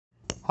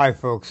Hi,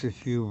 folks.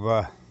 If you've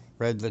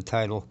read the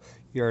title,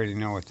 you already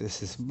know what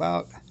this is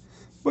about.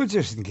 But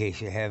just in case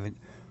you haven't,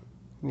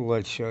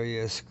 let's show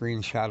you a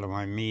screenshot of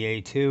my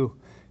Mi A2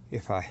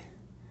 if I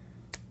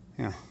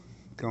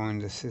go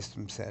into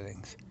system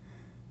settings.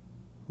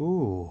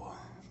 Ooh,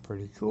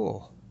 pretty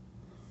cool.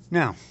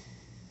 Now,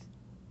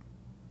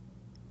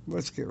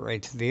 let's get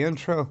right to the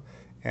intro.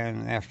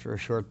 And after a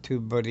short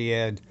TubeBuddy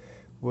ad,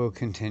 we'll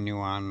continue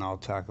on and I'll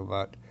talk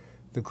about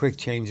the quick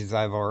changes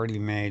I've already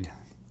made,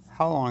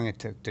 how long it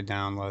took to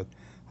download,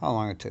 how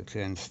long it took to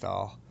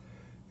install,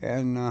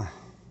 and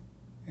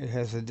it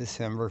has a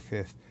December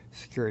 5th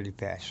security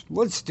patch.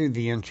 Let's do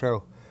the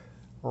intro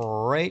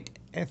right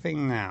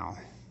effing now.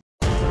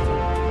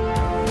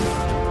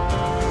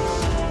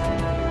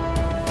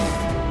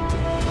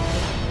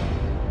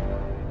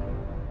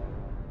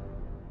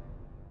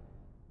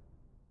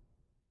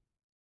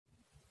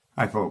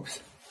 Hi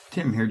folks,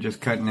 Tim here, just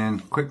cutting in.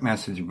 Quick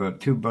message about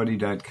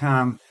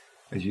TubeBuddy.com.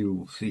 As you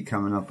will see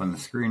coming up on the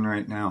screen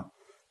right now,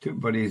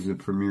 TubeBuddy is the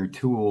premier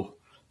tool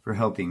for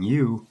helping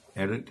you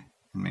edit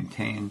and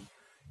maintain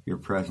your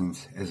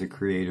presence as a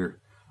creator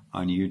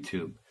on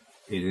YouTube.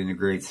 It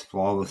integrates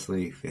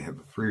flawlessly. If you have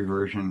a free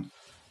version,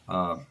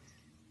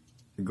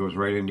 it goes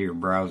right into your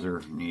browser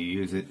and you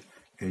use it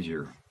as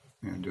you're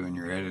doing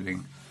your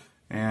editing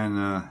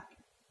and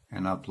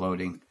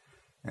uploading.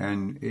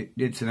 And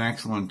it's an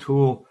excellent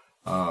tool.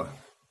 As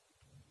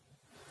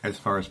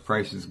far as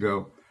prices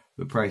go,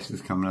 the price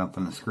is coming up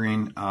on the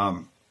screen.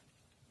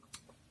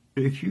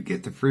 If you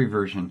get the free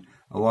version,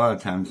 a lot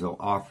of times they'll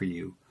offer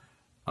you,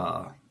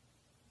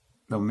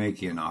 they'll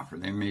make you an offer.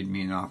 They made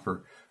me an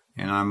offer,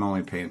 and I'm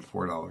only paying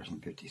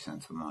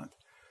 $4.50 a month.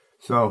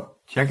 So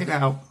check it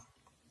out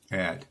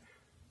at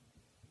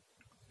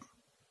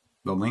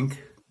the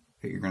link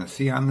that you're going to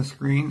see on the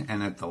screen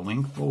and at the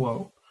link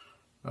below,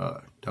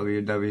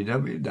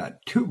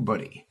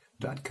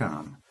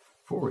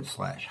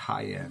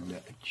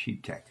 www.tubebuddy.com/high-end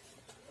cheap tech.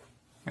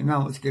 And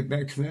now let's get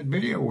back to that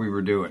video we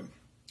were doing.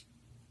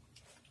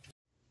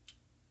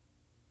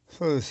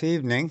 So this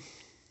evening,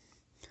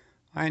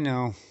 I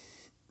know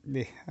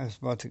I was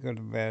about to go to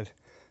bed.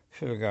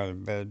 Should have gone to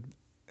bed,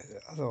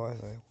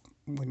 otherwise I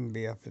wouldn't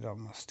be up at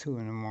almost 2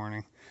 in the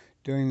morning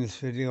doing this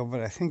video,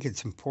 but I think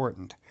it's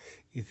important.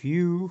 If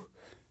you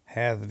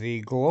have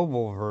the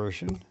global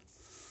version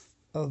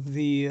of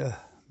the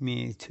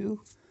Mi A2,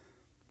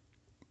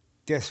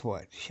 guess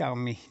what?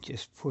 Xiaomi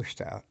just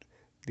pushed out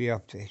the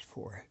update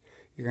for it.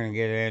 You're going to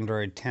get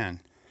Android 10.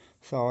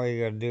 So all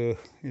you got to do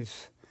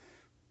is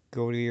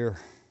go to your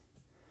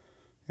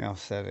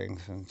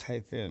settings and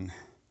type in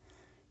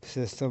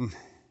system,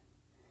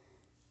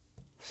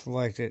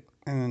 select it,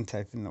 and then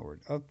type in the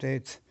word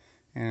updates,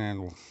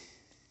 and at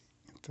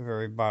the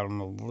very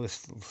bottom of the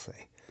list it'll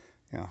say,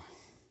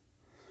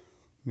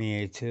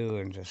 Mi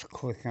A2, and just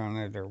click on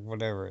it or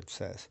whatever it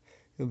says.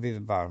 It'll be the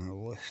bottom of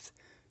the list.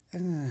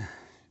 And then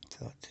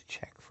tell it to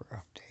check for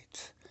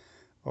updates.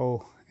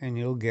 Oh, and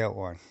you'll get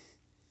one.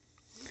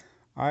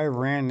 I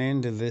ran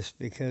into this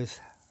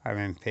because I'm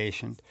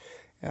impatient,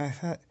 and I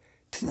thought,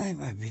 tonight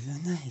might be the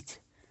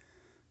night.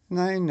 And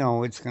I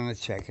know it's going to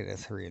check it at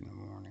 3 in the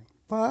morning,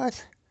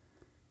 but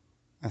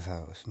I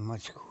thought it was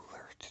much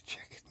cooler to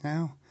check it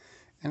now,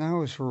 and I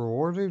was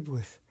rewarded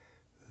with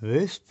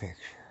this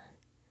picture.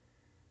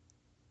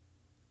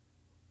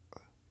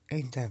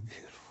 Ain't that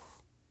beautiful?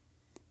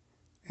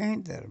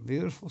 Ain't that a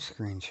beautiful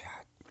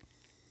screenshot?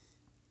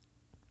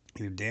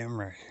 You're damn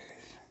right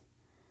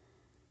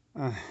it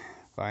is.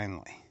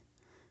 Finally,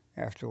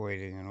 after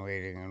waiting and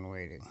waiting and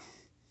waiting.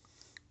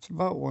 It's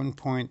about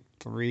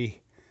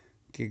 1.3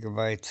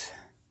 gigabytes.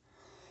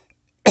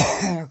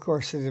 Of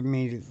course, it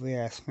immediately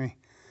asked me,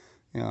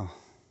 we're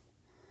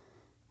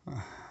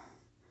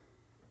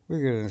going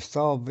to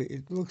install, but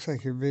it looks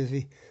like you're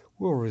busy.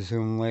 We'll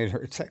resume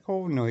later. It's like,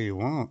 oh, no, you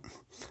won't.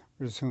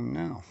 Resume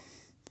now.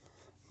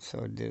 So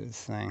it did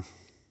its thing.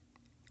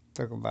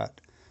 Took about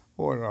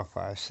 4,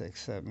 5,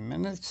 6, 7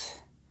 minutes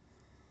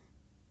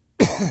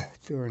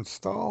to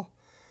install.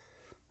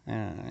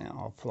 And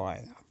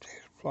applying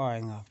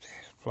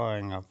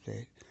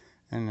update.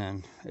 And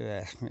then it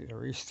asked me to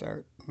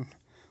restart.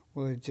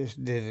 Well, it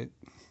just did it.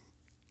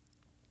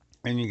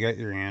 And you got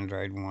your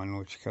Android one,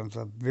 which comes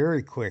up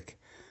very quick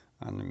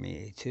on the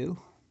Mi A2.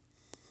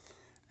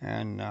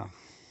 And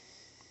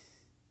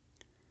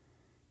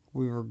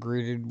we were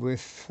greeted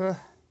with,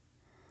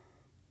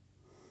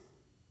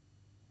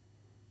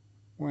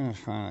 when it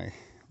finally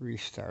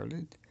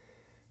restarted,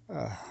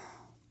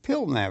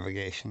 pill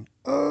navigation.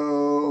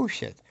 Oh,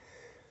 shit.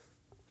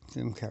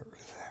 Didn't get rid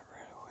of that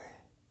right away.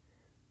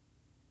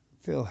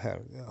 Pill had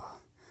to go.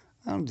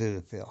 I don't do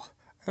the pill.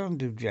 I don't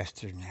do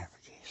gesture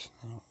navigation.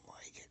 I don't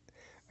like it.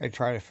 I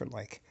tried it for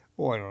like,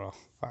 I don't know,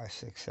 5,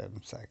 6,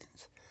 7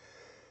 seconds.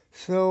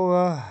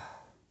 So,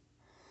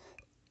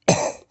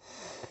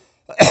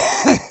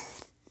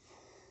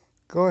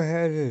 go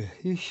ahead and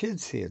you should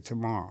see it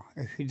tomorrow.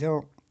 If you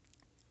don't,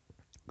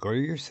 go to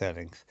your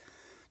settings,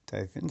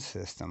 type in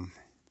system,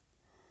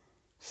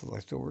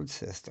 select the word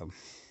system,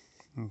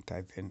 and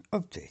type in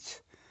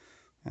updates.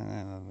 And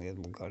then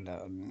it'll go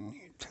down and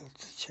you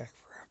to check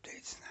for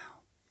updates now.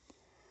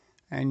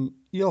 And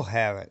you'll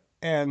have it.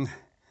 And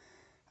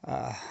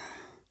I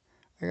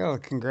gotta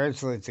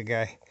congratulate the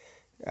guy.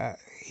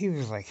 He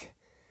was like,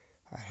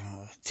 I don't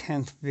know, the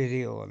 10th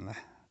video, and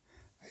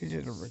I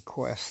did a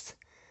request,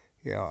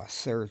 a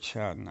search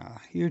on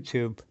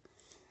YouTube,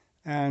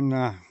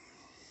 and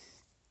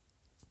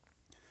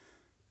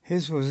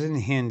his was in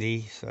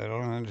Hindi, so I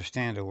don't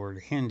understand the word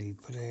Hindi,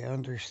 but I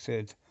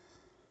understood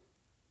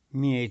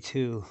Mi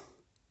 2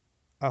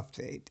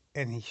 update,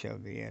 and he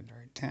showed the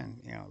Android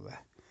 10, the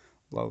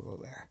logo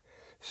there.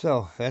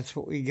 So that's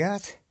what we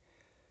got.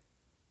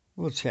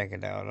 We'll check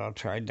it out. I'll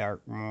try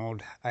dark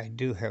mode. I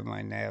do have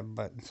my nav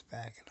buttons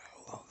back, and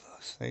I love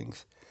those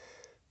things.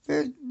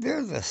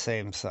 They're the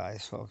same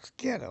size, folks.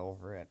 Get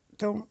over it.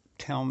 Don't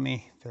tell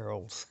me they're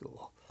old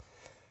school.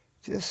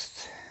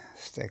 Just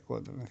stick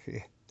with them if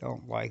you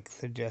don't like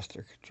the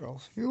gesture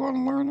controls. If you want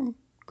to learn them,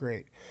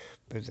 great.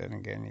 But then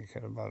again, you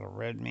could have bought a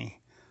Redmi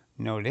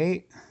Note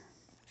 8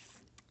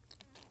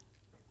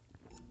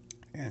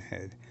 and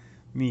had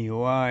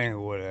MIUI or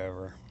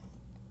whatever,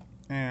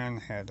 and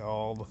had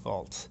all the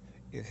faults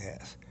it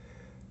has.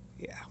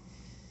 Yeah,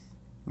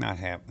 not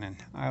happening.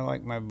 I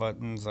like my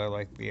buttons. I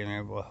like being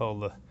able to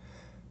hold the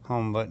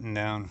home button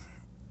down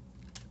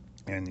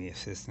and the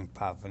assistant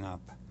popping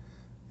up.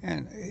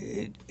 And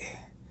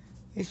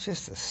it's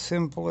just a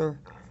simpler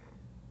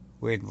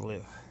way to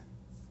live.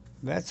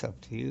 That's up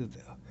to you,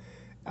 though.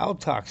 I'll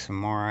talk some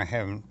more. I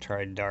haven't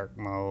tried dark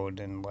mode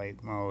and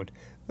light mode.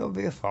 There'll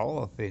be a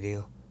follow-up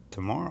video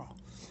tomorrow.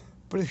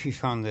 But if you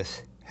found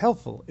this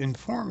helpful,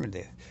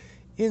 informative,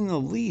 in the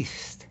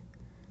least,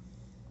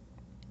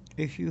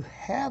 if you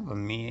have a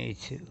Mi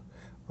A2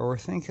 or we're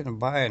thinking of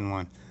buying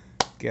one,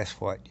 guess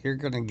what? You're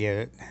going to get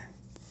it,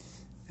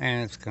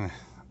 and it's going to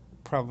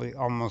probably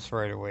almost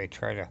right away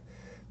try to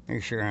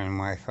make sure you're on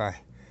Wi-Fi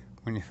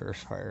when you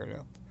first fire it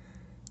up,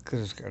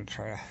 because it's going to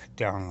try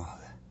to download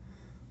it.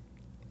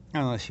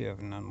 Unless you have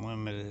an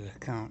unlimited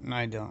account, and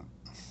I don't.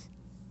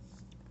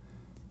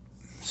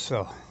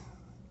 So,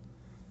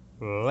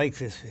 like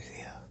this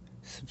video,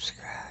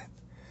 subscribe,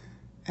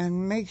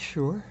 and make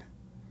sure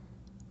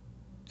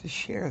to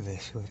share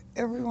this with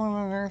everyone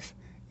on earth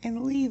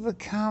and leave a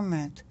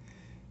comment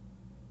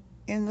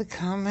in the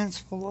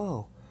comments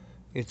below.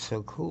 It's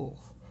so cool.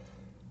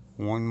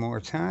 One more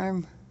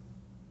time.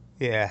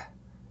 Yeah,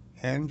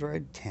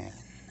 Android 10.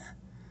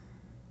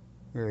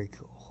 Very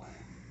cool.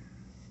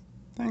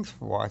 Thanks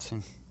for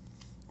watching.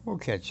 We'll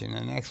catch you in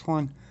the next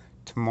one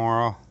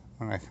tomorrow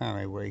when I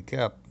finally wake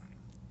up.